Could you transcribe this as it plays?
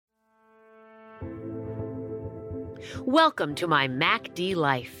Welcome to my MACD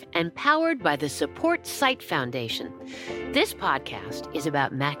Life, and powered by the Support Sight Foundation. This podcast is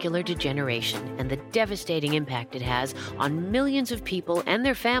about macular degeneration and the devastating impact it has on millions of people and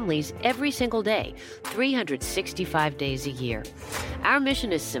their families every single day, 365 days a year. Our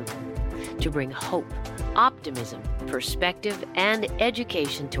mission is simple: to bring hope, optimism, perspective, and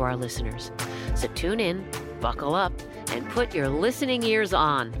education to our listeners. So tune in, buckle up, and put your listening ears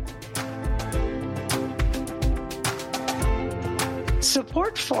on.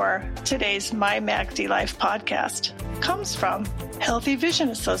 Support for today's My MACD Life podcast comes from Healthy Vision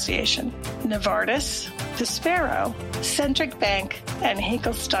Association, Novartis, Vispero, Centric Bank, and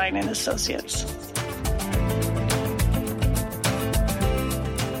Hinkelstein & Associates.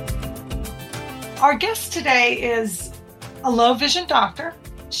 Our guest today is a low vision doctor.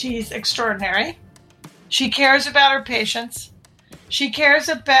 She's extraordinary. She cares about her patients. She cares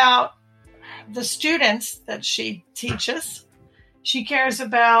about the students that she teaches. She cares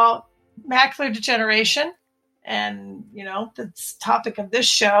about macular degeneration and, the topic of this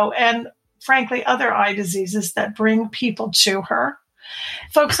show, and frankly, other eye diseases that bring people to her.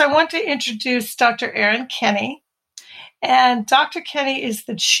 Folks, I want to introduce Dr. Erin Kenny. And Dr. Kenny is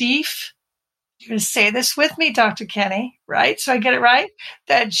the chief, you're going to say this with me, Dr. Kenny, right? So I get it right?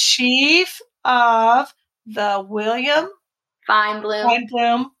 The chief of the William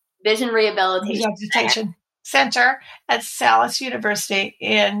Feinblum Vision Rehabilitation Center at Salus University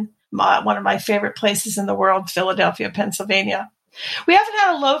in one of my favorite places in the world, Philadelphia, Pennsylvania. We haven't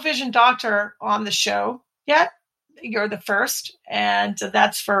had a low vision doctor on the show yet. You're the first, and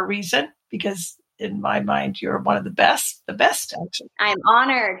that's for a reason, because in my mind, you're one of the best actually. I'm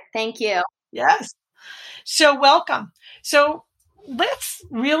honored. Thank you. Yes. So welcome. So let's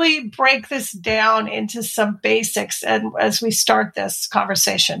really break this down into some basics, and as we start this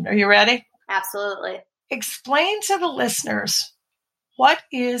conversation. Are you ready? Absolutely. Explain to the listeners, what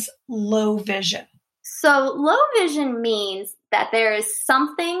is low vision? So low vision means that there is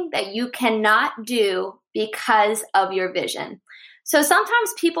something that you cannot do because of your vision. So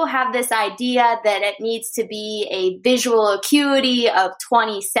sometimes people have this idea that it needs to be a visual acuity of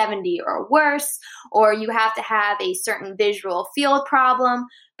 20/70 or worse, or you have to have a certain visual field problem.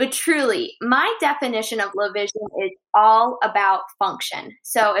 But truly, my definition of low vision is all about function.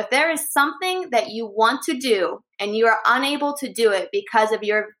 So if there is something that you want to do and you are unable to do it because of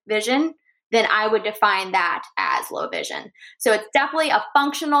your vision, then I would define that as low vision. So it's definitely a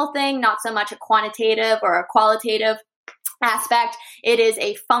functional thing, not so much a quantitative or a qualitative aspect. It is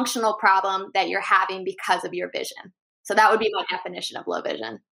a functional problem that you're having because of your vision. So that would be my definition of low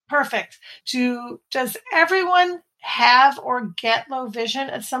vision. Perfect. Does everyone have or get low vision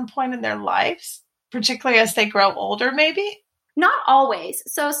at some point in their lives, particularly as they grow older, maybe? Not always.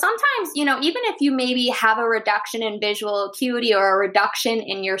 So sometimes, even if you maybe have a reduction in visual acuity or a reduction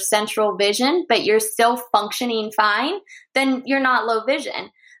in your central vision, but you're still functioning fine, then you're not low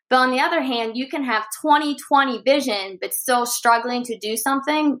vision. But on the other hand, you can have 20/20 vision, but still struggling to do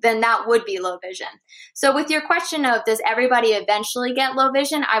something, then that would be low vision. So with your question of does everybody eventually get low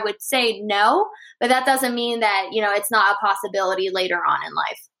vision, I would say no, but that doesn't mean that, it's not a possibility later on in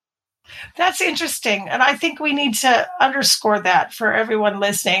life. That's interesting. And I think we need to underscore that for everyone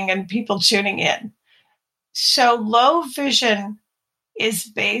listening and people tuning in. So low vision is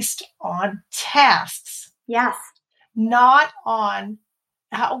based on tasks. Yes. Not on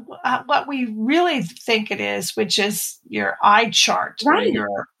what we really think it is, which is your eye chart. Right.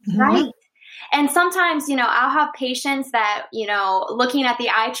 Right. And sometimes, I'll have patients that, looking at the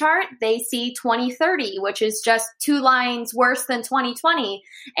eye chart, they see 20/30, which is just 2 lines worse than 20/20.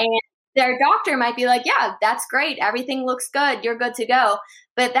 And their doctor might be like, yeah, that's great. Everything looks good. You're good to go.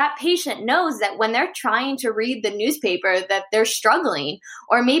 But that patient knows that when they're trying to read the newspaper that they're struggling,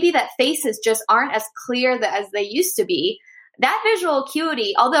 or maybe that faces just aren't as clear as they used to be. That visual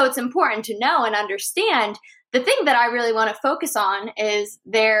acuity, although it's important to know and understand, the thing that I really want to focus on is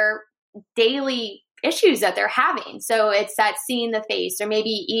their daily issues that they're having. So it's that seeing the face, or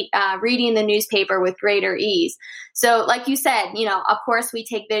maybe reading the newspaper with greater ease. So like you said, of course we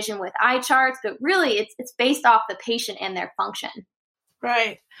take vision with eye charts, but really it's based off the patient and their function.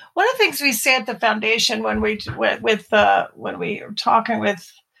 Right. One of the things we say at the foundation when we are talking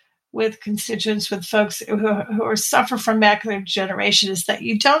with constituents, with folks who suffer from macular degeneration, is that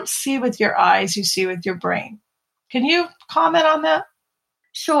you don't see with your eyes, you see with your brain. Can you comment on that?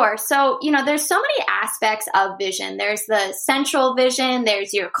 Sure. So, there's so many aspects of vision. There's the central vision,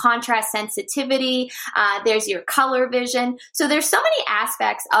 there's your contrast sensitivity, there's your color vision. So there's so many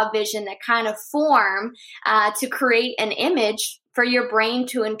aspects of vision that kind of form to create an image for your brain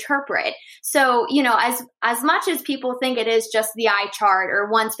to interpret. So, as much as people think it is just the eye chart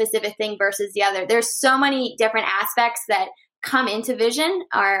or one specific thing versus the other, there's so many different aspects that come into vision,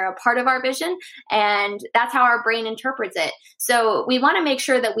 are a part of our vision, and that's how our brain interprets it. So we want to make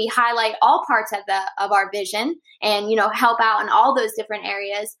sure that we highlight all parts of our vision and, help out in all those different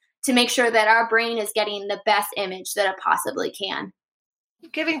areas to make sure that our brain is getting the best image that it possibly can.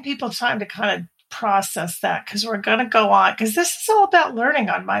 Giving people time to kind of process that, because we're going to go on, because this is all about learning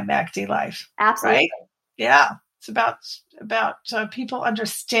on My MACD Life. Absolutely. Right? Yeah. It's about people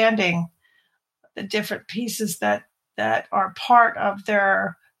understanding the different pieces that are part of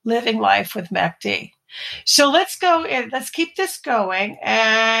their living life with MACD. So let's go in, let's keep this going.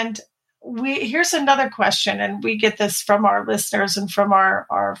 And here's another question, and we get this from our listeners and from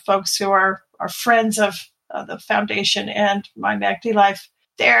our folks who are friends of the foundation and My MACD Life.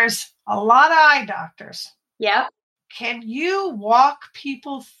 There's a lot of eye doctors. Yep. Can you walk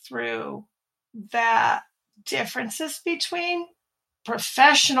people through the differences between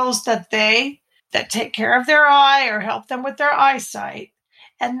professionals that take care of their eye or help them with their eyesight?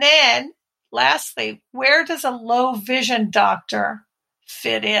 And then lastly, where does a low vision doctor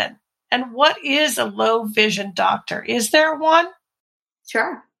fit in? And what is a low vision doctor? Is there one?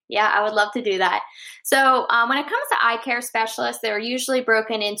 Sure. Yeah, I would love to do that. So when it comes to eye care specialists, they're usually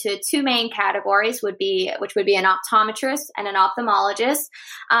broken into two main categories, which would be an optometrist and an ophthalmologist.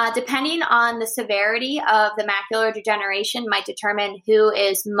 Depending on the severity of the macular degeneration might determine who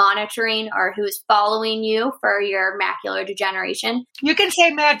is monitoring or who is following you for your macular degeneration. You can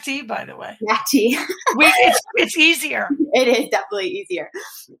say MACD, by the way. MACD. It's easier. It is definitely easier.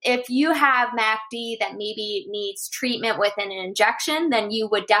 If you have MACD that maybe needs treatment with an injection, then you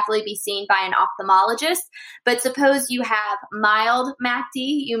would definitely be seen by an ophthalmologist. But suppose you have mild MACD,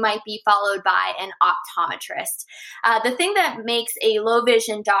 you might be followed by an optometrist. The thing that makes a low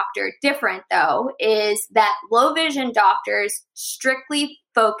vision doctor different, though, is that low vision doctors strictly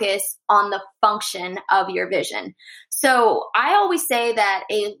focus on the function of your vision. So I always say that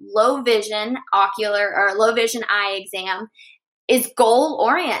a low vision ocular or low vision eye exam is goal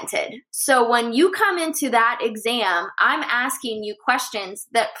oriented. So when you come into that exam, I'm asking you questions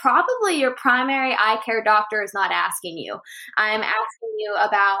that probably your primary eye care doctor is not asking you. I'm asking you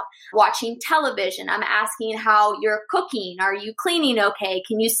about watching television. I'm asking how you're cooking. Are you cleaning okay?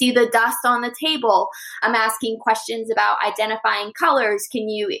 Can you see the dust on the table? I'm asking questions about identifying colors. Can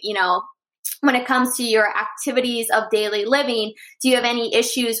you, when it comes to your activities of daily living, do you have any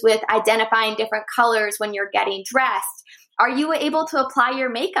issues with identifying different colors when you're getting dressed? Are you able to apply your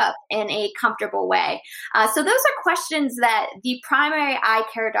makeup in a comfortable way? So those are questions that the primary eye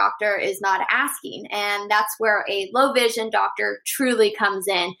care doctor is not asking. And that's where a low vision doctor truly comes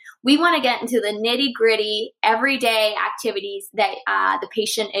in. We want to get into the nitty gritty, everyday activities that the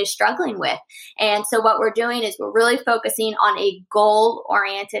patient is struggling with. And so what we're doing is we're really focusing on a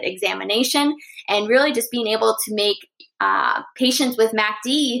goal-oriented examination and really just being able to make patients with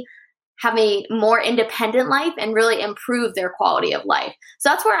MACD have a more independent life and really improve their quality of life. So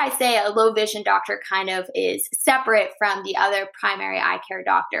that's where I say a low vision doctor kind of is separate from the other primary eye care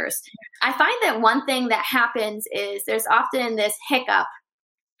doctors. I find that one thing that happens is there's often this hiccup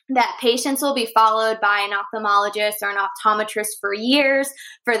that patients will be followed by an ophthalmologist or an optometrist for years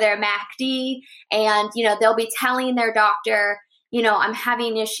for their MACD. And, they'll be telling their doctor, I'm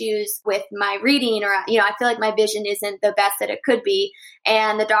having issues with my reading, or, I feel like my vision isn't the best that it could be.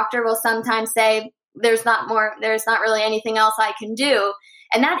 And the doctor will sometimes say, there's not really anything else I can do.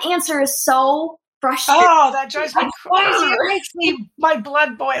 And that answer is so frustrating. Oh, that drives me crazy. It makes my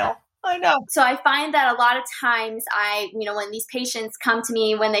blood boil. I know. So I find that a lot of times when these patients come to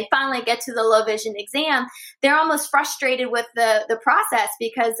me, when they finally get to the low vision exam, they're almost frustrated with the process,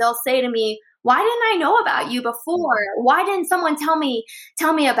 because they'll say to me, why didn't I know about you before? Why didn't someone tell me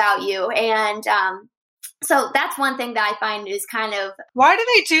about you? And so that's one thing that I find is kind of... Why do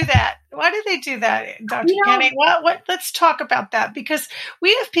they do that? Dr. Kenny? What? Let's talk about that, because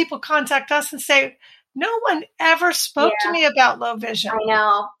we have people contact us and say, no one ever spoke to me about low vision. I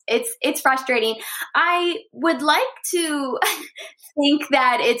know. It's frustrating. I would like to think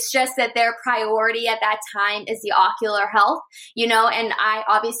that it's just that their priority at that time is the ocular health, and I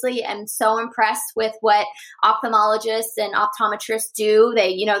obviously am so impressed with what ophthalmologists and optometrists do.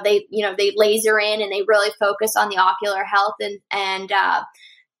 They laser in and they really focus on the ocular health and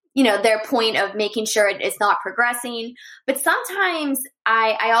their point of making sure it's not progressing. But sometimes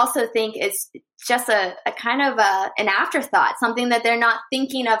I also think it's just a kind of an afterthought, something that they're not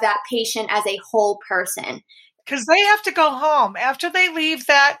thinking of that patient as a whole person. Because they have to go home after they leave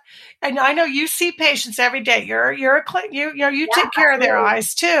that. And I know you see patients every day. You take care of their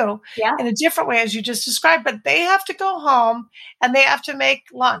eyes too, in a different way, as you just described. But they have to go home and they have to make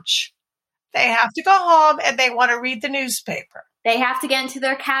lunch. They have to go home and they want to read the newspaper. They have to get into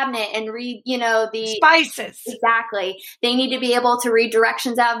their cabinet and read, the spices. Exactly. They need to be able to read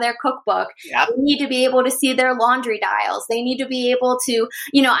directions out of their cookbook. Yep. They need to be able to see their laundry dials. They need to be able to,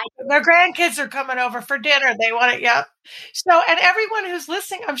 their grandkids are coming over for dinner. They want it. Yep. So, and everyone who's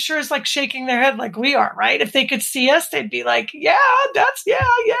listening, I'm sure, is like shaking their head like we are, right? If they could see us, they'd be like, yeah.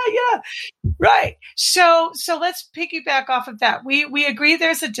 Right. So let's piggyback off of that. We agree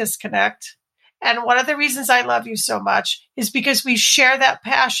there's a disconnect. And one of the reasons I love you so much is because we share that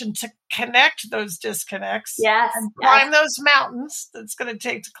passion to connect those disconnects and climb those mountains that's going to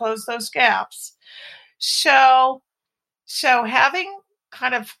take to close those gaps. So having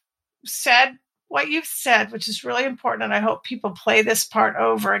kind of said what you've said, which is really important, and I hope people play this part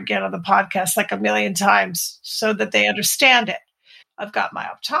over again on the podcast like a million times so that they understand it. I've got my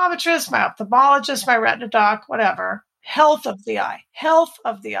optometrist, my ophthalmologist, my retina doc, whatever. Health of the eye.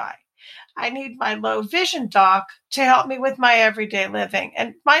 I need my low vision doc to help me with my everyday living.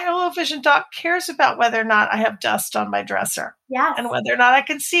 And my low vision doc cares about whether or not I have dust on my dresser. Yes. And whether or not I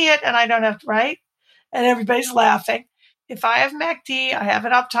can see it and I don't have to, right? And everybody's laughing. If I have MACD, I have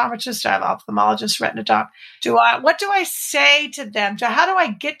an optometrist, I have an ophthalmologist, retina doc. What do I say to them? How do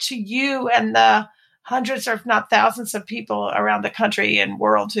I get to you and the hundreds or if not thousands of people around the country and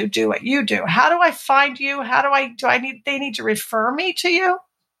world who do what you do? How do I find you? They need to refer me to you?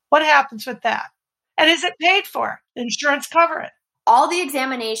 What happens with that? And is it paid for? Insurance cover it? All the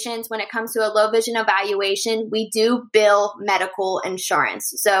examinations, when it comes to a low vision evaluation, we do bill medical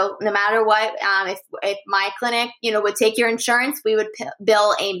insurance. So no matter what, if my clinic, would take your insurance, we would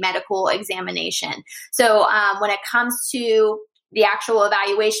bill a medical examination. So when it comes to the actual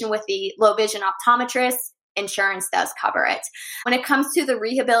evaluation with the low vision optometrist, insurance does cover it. When it comes to the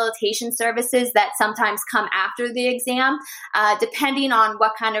rehabilitation services that sometimes come after the exam, depending on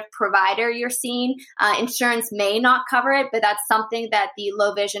what kind of provider you're seeing, insurance may not cover it, but that's something that the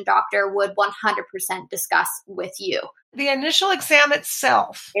low vision doctor would 100% discuss with you. The initial exam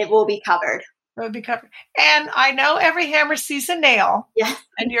itself. It will be covered. It would be covered. And I know every hammer sees a nail. Yeah.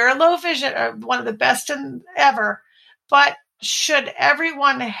 And you're a low vision, one of the best ever. But should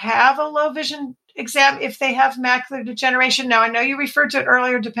everyone have a low vision exam if they have macular degeneration? Now, I know you referred to it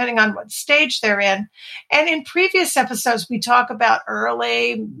earlier, depending on what stage they're in. And in previous episodes, we talk about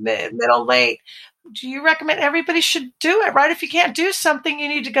early, middle, late. Do you recommend everybody should do it, right? If you can't do something, you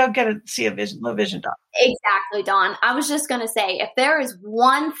need to go see a low vision doctor. Exactly, Dawn. I was just going to say, if there is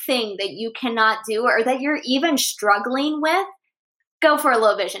one thing that you cannot do or that you're even struggling with, go for a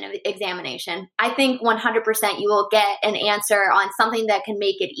low vision examination. I think 100% you will get an answer on something that can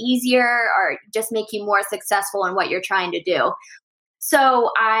make it easier or just make you more successful in what you're trying to do. So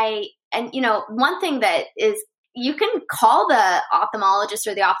one thing that is, you can call the ophthalmologist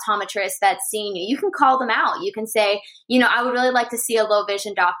or the optometrist that's seeing you. You can call them out. You can say, I would really like to see a low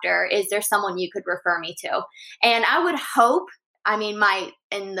vision doctor. Is there someone you could refer me to? And I would hope,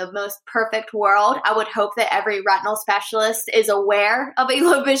 in the most perfect world, I would hope that every retinal specialist is aware of a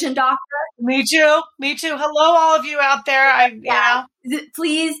low vision doctor. Me too. Hello, all of you out there.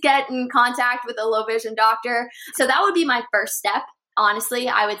 Please get in contact with a low vision doctor. So that would be my first step. Honestly,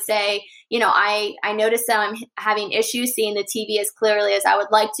 I would say, I noticed that I'm having issues seeing the TV as clearly as I would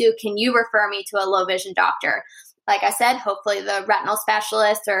like to. Can you refer me to a low vision doctor? Like I said, hopefully the retinal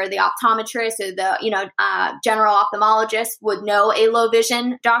specialist or the optometrist or the, general ophthalmologist would know a low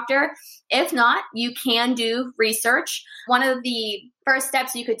vision doctor. If not, you can do research. One of the first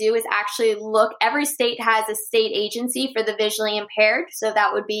steps you could do is actually look. Every state has a state agency for the visually impaired. So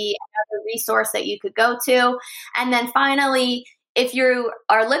that would be another resource that you could go to. And then finally, if you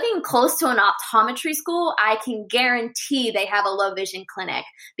are living close to an optometry school, I can guarantee they have a low vision clinic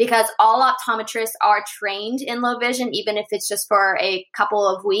because all optometrists are trained in low vision, even if it's just for a couple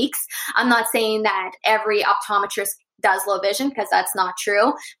of weeks. I'm not saying that every optometrist does low vision because that's not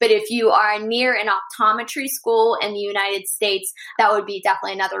true. But if you are near an optometry school in the United States, that would be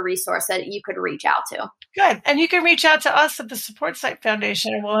definitely another resource that you could reach out to. Good. And you can reach out to us at the Support Sight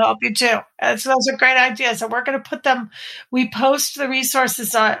Foundation and we'll help you too. So those are great ideas. And we're going to put them, we post the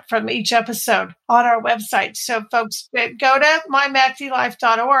resources from each episode on our website. So folks, go to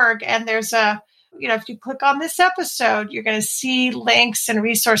mymacdlife.org and there's a if you click on this episode, you're going to see links and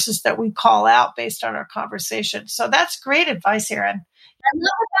resources that we call out based on our conversation. So that's great advice, Erin. I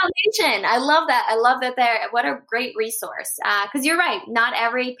love the foundation. I love that. I love that what a great resource. Because you're right. Not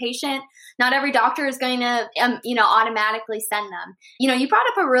every patient, not every doctor is going to, automatically send them. You brought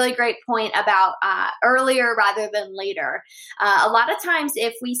up a really great point about earlier rather than later. A lot of times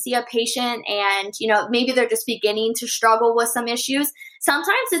if we see a patient and, maybe they're just beginning to struggle with some issues,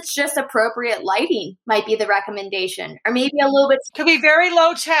 sometimes it's just appropriate lighting might be the recommendation, or maybe a little bit. Could be very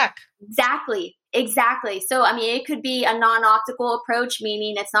low tech. Exactly. So, it could be a non-optical approach,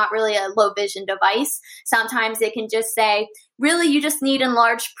 meaning it's not really a low vision device. Sometimes they can just say, really, you just need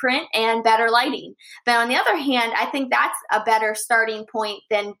enlarged print and better lighting. But on the other hand, I think that's a better starting point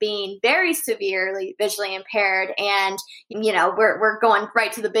than being very severely visually impaired. And, we're going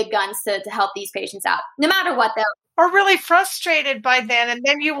right to the big guns to help these patients out, no matter what though. Or really frustrated by then, and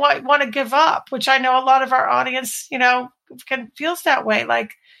then you want to give up, which I know a lot of our audience, feels that way.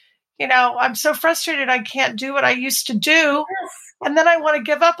 Like, I'm so frustrated I can't do what I used to do. Yes. And then I want to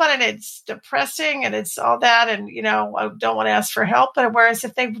give up on it. It's depressing and it's all that. And, I don't want to ask for help. But whereas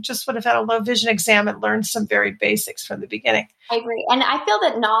if they just would have had a low vision exam and learned some very basics from the beginning. I agree. And I feel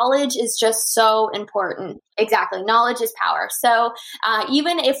that knowledge is just so important. Exactly. Knowledge is power. So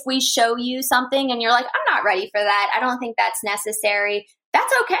even if we show you something and you're like, I'm not ready for that, I don't think that's necessary,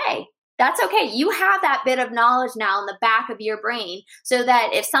 that's okay. That's okay. You have that bit of knowledge now in the back of your brain so that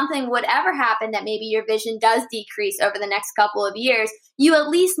if something would ever happen that maybe your vision does decrease over the next couple of years, you at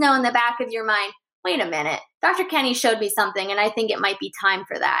least know in the back of your mind, wait a minute, Dr. Kenny showed me something and I think it might be time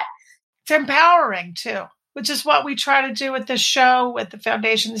for that. It's empowering too, which is what we try to do with this show, with the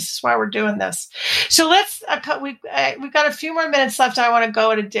foundation. This is why we're doing this. So let's, we've got a few more minutes left. I want to go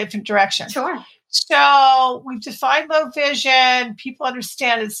in a different direction. Sure. So we've defined low vision. People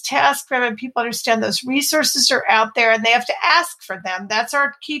understand it's task-driven. People understand those resources are out there and they have to ask for them. That's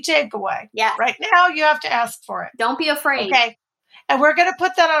our key takeaway. Yeah. Right now, you have to ask for it. Don't be afraid. Okay. And we're going to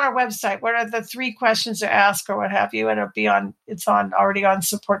put that on our website. What are the 3 questions to ask or what have you? And it's already on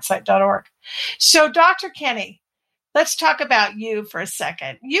supportsight.org. So Dr. Kenny, let's talk about you for a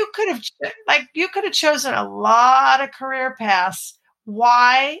second. You could have chosen a lot of career paths.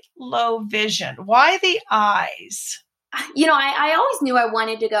 Why low vision? Why the eyes? I always knew I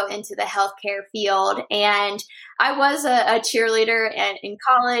wanted to go into the healthcare field, and I was a cheerleader in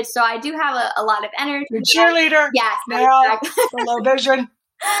college, so I do have a lot of energy. You're a cheerleader? Yes. Now, for low vision.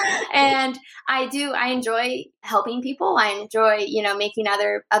 And I enjoy helping people. I enjoy, making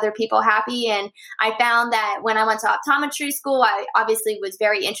other people happy. And I found that when I went to optometry school, I obviously was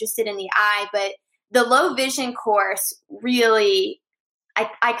very interested in the eye, but the low vision course really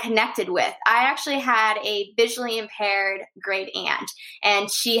I connected with. I actually had a visually impaired great aunt,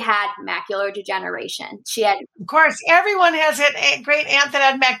 and she had macular degeneration. Of course, everyone has a great aunt that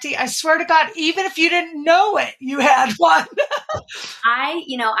had MACD. I swear to God, even if you didn't know it, you had one.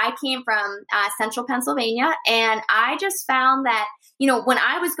 I came from central Pennsylvania, and I just found that, when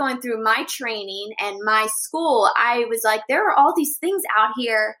I was going through my training and my school, I was like, there are all these things out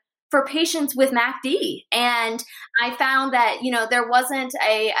here for patients with MACD. And I found that, there wasn't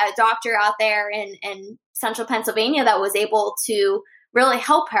a doctor out there in central Pennsylvania that was able to really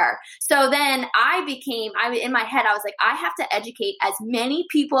help her. So then in my head, I was like, I have to educate as many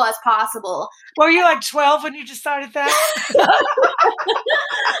people as possible. Were you like 12 when you decided that?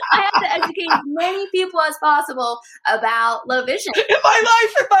 I have to educate as many people as possible about low vision. In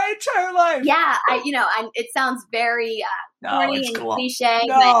my entire life. Yeah. It sounds very corny and cool. cliche.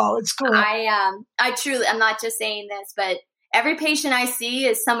 No, it's cool. I truly, I'm not just saying this, but every patient I see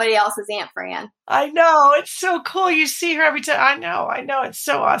is somebody else's Aunt Fran. I know. It's so cool. You see her every time. I know. It's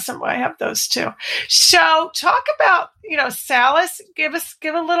so awesome. I have those too. So talk about, Salus. Give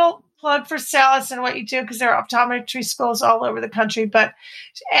a little plug for Salus and what you do, because there are optometry schools all over the country.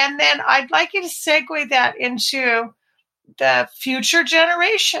 And then I'd like you to segue that into the future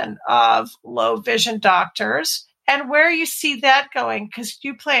generation of low vision doctors and where you see that going, because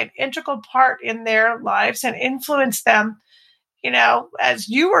you play an integral part in their lives and influence them, as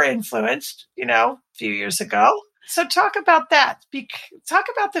you were influenced, a few years ago. So talk about that. Talk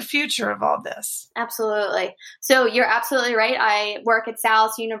about the future of all this. Absolutely. So you're absolutely right. I work at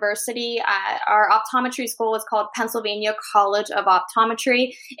Salus University. Our optometry school is called Pennsylvania College of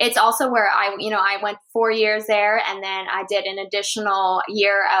Optometry. It's also where I went 4 years there, and then I did an additional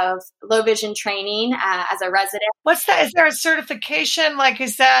year of low vision training as a resident. What's that? Is there a certification? Like,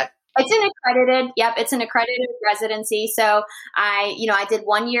 is that It's an accredited residency. So I did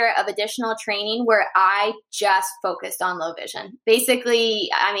 1 year of additional training where I just focused on low vision. Basically,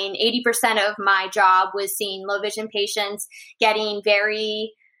 80% of my job was seeing low vision patients,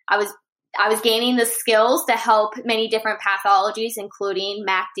 I was gaining the skills to help many different pathologies, including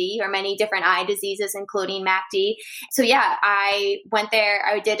MACD, or many different eye diseases, including MACD. So yeah, I went there.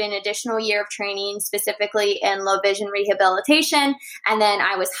 I did an additional year of training specifically in low vision rehabilitation. And then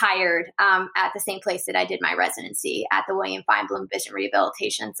I was hired at the same place that I did my residency at the William Feinblum Vision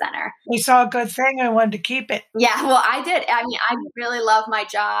Rehabilitation Center. You saw a good thing and wanted to keep it. Yeah, well, I did. I really love my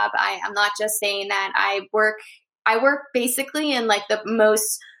job. I'm not just saying that. I work basically in like the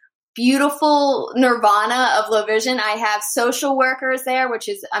most beautiful nirvana of low vision. I have social workers there, which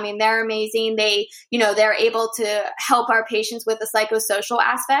is, they're amazing. They're able to help our patients with the psychosocial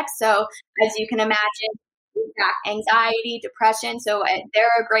aspects. So as you can imagine, anxiety, depression. So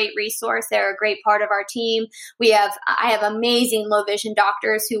they're a great resource. They're a great part of our team. I have amazing low vision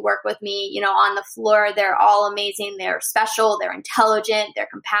doctors who work with me, on the floor. They're all amazing. They're special. They're intelligent. They're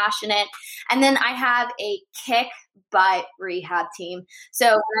compassionate. And then I have a kick-butt rehab team. So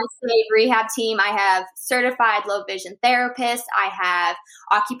when I say rehab team, I have certified low vision therapists. I have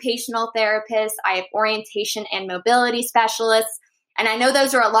occupational therapists. I have orientation and mobility specialists. And I know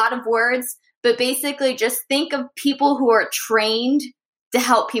those are a lot of words, but basically just think of people who are trained to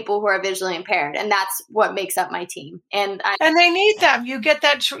help people who are visually impaired. And that's what makes up my team. And they need them. You get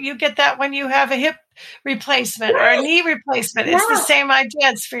that when you have a hip replacement or a knee replacement. It's the same idea.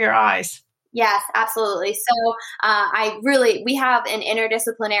 It's for your eyes. Yes, absolutely. So we have an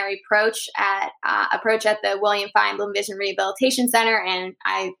interdisciplinary approach at the William Feinblum Vision Rehabilitation Center. And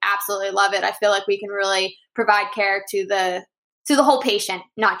I absolutely love it. I feel like we can really provide care to the whole patient,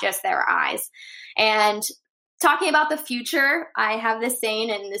 not just their eyes. And talking about the future, I have this saying,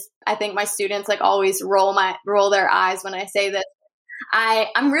 and I think my students always roll their eyes when I say this.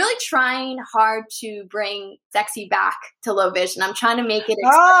 I'm really trying hard to bring sexy back to low vision. I'm trying to make it.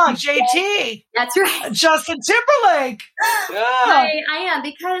 Oh, JT. That's right. Justin Timberlake. Yeah. I am,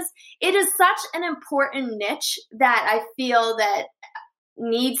 because it is such an important niche that I feel that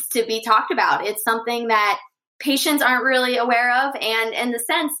needs to be talked about. It's something that patients aren't really aware of. And in the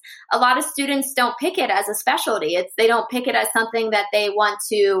sense, a lot of students don't pick it as a specialty. They don't pick it as something that they want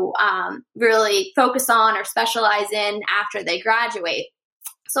to really focus on or specialize in after they graduate.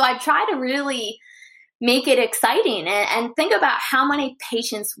 So I try to really make it exciting and think about how many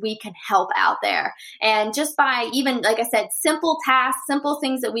patients we can help out there. And just by even, like I said, simple tasks, simple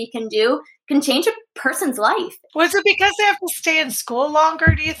things that we can do can change a person's life. Was it because they have to stay in school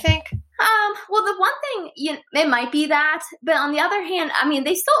longer, do you think? Well, the one thing, it might be that, but on the other hand,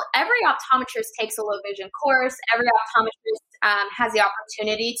 every optometrist takes a low vision course. Every optometrist has the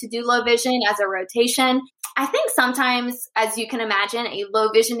opportunity to do low vision as a rotation. I think sometimes, as you can imagine, a low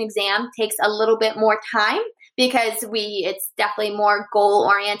vision exam takes a little bit more time because it's definitely more goal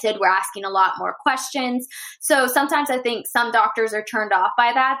oriented. We're asking a lot more questions. So sometimes I think some doctors are turned off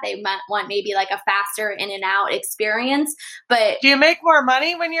by that. They might want maybe like a faster in and out experience. But do you make more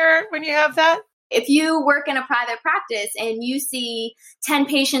money when you have that? If you work in a private practice and you see 10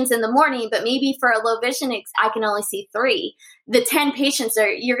 patients in the morning, but maybe for a low vision, I can only see 3. The 10 patients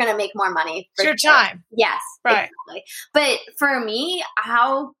you're going to make more money. It's your time. Yes. Right. Exactly. But for me,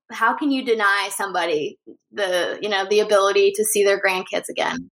 how can you deny somebody the ability to see their grandkids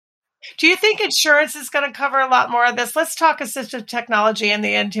again? Do you think insurance is going to cover a lot more of this? Let's talk assistive technology in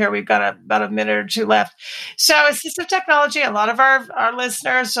the end here. We've got about a minute or two left. So assistive technology, a lot of our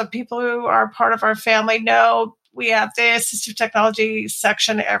listeners, so people who are part of our family know we have the assistive technology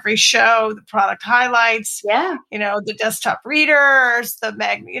section every show, the product highlights, the desktop readers,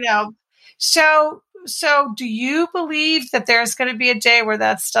 the So do you believe that there's going to be a day where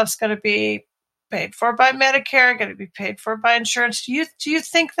that stuff's going to be paid for by Medicare, going to be paid for by insurance? Do you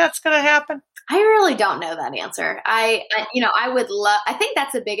think that's going to happen? I really don't know that answer. I think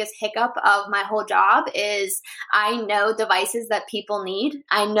that's the biggest hiccup of my whole job is I know devices that people need.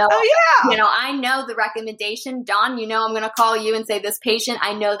 I know, I know the recommendation. Dawn, I'm going to call you and say this patient,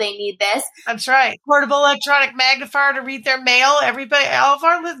 I know they need this. That's right. Portable electronic magnifier to read their mail. Everybody,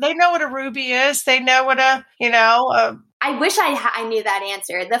 they know what a Ruby is. They know what I wish I knew that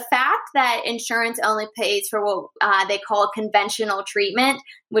answer. The fact that insurance only pays for what they call conventional treatment,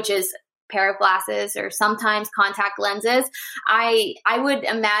 which is pair of glasses or sometimes contact lenses, I would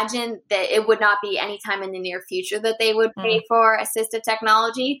imagine that it would not be any time in the near future that they would pay for assistive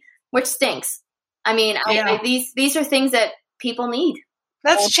technology, which stinks. These are things that people need.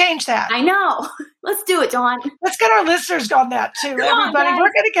 Let's change that. I know. Let's do it, Dawn. Let's get our listeners on that too, everybody.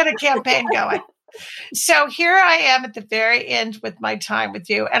 We're going to get a campaign going. So here I am at the very end with my time with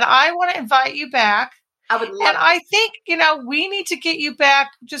you, and I want to invite you back. I would love And I think, we need to get you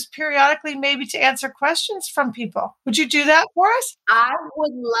back just periodically, maybe to answer questions from people. Would you do that for us? I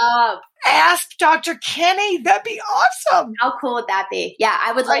would love. Ask Dr. Kenny. That'd be awesome. How cool would that be? Yeah,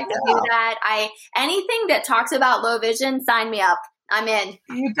 I would like to do that. Anything that talks about low vision, sign me up. I'm in.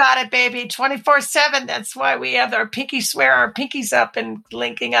 You got it, baby. 24/7. That's why we have our pinky swear, our pinkies up and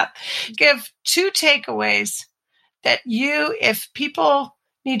linking up. Give 2 takeaways that if people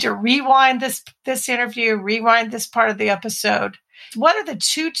need to rewind this interview, rewind this part of the episode, what are the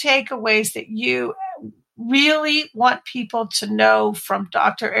 2 takeaways that you really want people to know from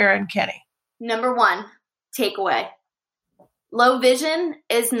Dr. Erin Kenny? Number 1, takeaway. Low vision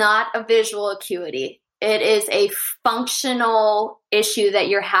is not a visual acuity. It is a functional issue that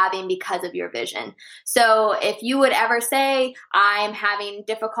you're having because of your vision. So if you would ever say, I'm having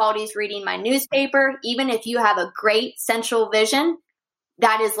difficulties reading my newspaper, even if you have a great central vision,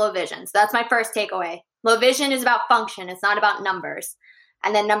 that is low vision. So that's my first takeaway. Low vision is about function. It's not about numbers.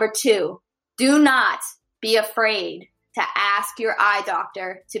 And then number 2, do not be afraid to ask your eye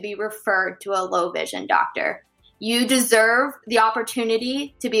doctor to be referred to a low vision doctor. You deserve the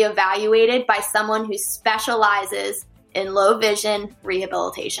opportunity to be evaluated by someone who specializes in low vision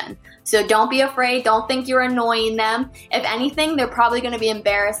rehabilitation. So don't be afraid. Don't think you're annoying them. If anything, they're probably going to be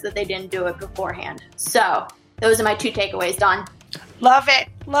embarrassed that they didn't do it beforehand. So those are my 2 takeaways, Dawn. Love it.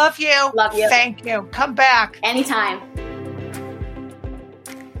 Love you. Love you. Thank you. Come back. Anytime.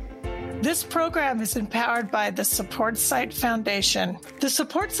 This program is empowered by the Support Sight Foundation. The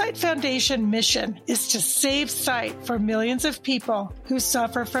Support Sight Foundation mission is to save sight for millions of people who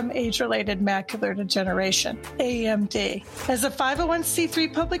suffer from age-related macular degeneration, AMD. As a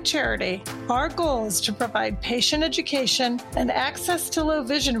 501c3 public charity, our goal is to provide patient education and access to low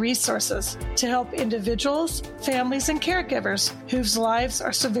vision resources to help individuals, families, and caregivers whose lives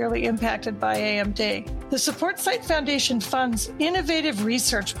are severely impacted by AMD. The Support Sight Foundation funds innovative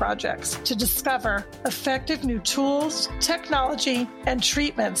research projects to discover effective new tools, technology, and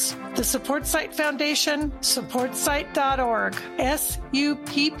treatments. The Support Sight Foundation, supportsight.org,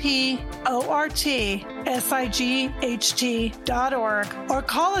 supportsight.org, or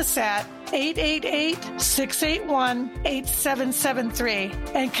call us at 888-681-8773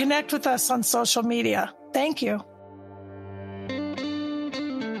 and connect with us on social media. Thank you.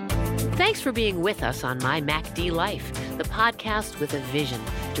 Thanks for being with us on My MACD Life, the podcast with a vision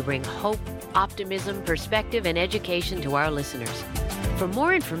to bring hope, optimism, perspective, and education to our listeners. For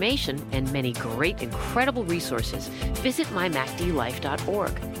more information and many great, incredible resources, visit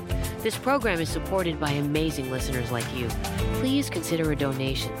mymacdlife.org. This program is supported by amazing listeners like you. Please consider a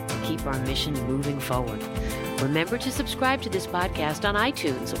donation to keep our mission moving forward. Remember to subscribe to this podcast on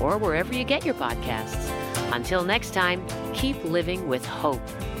iTunes or wherever you get your podcasts. Until next time, keep living with hope.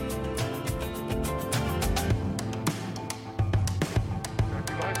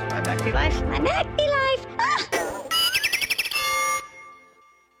 My MACD Life.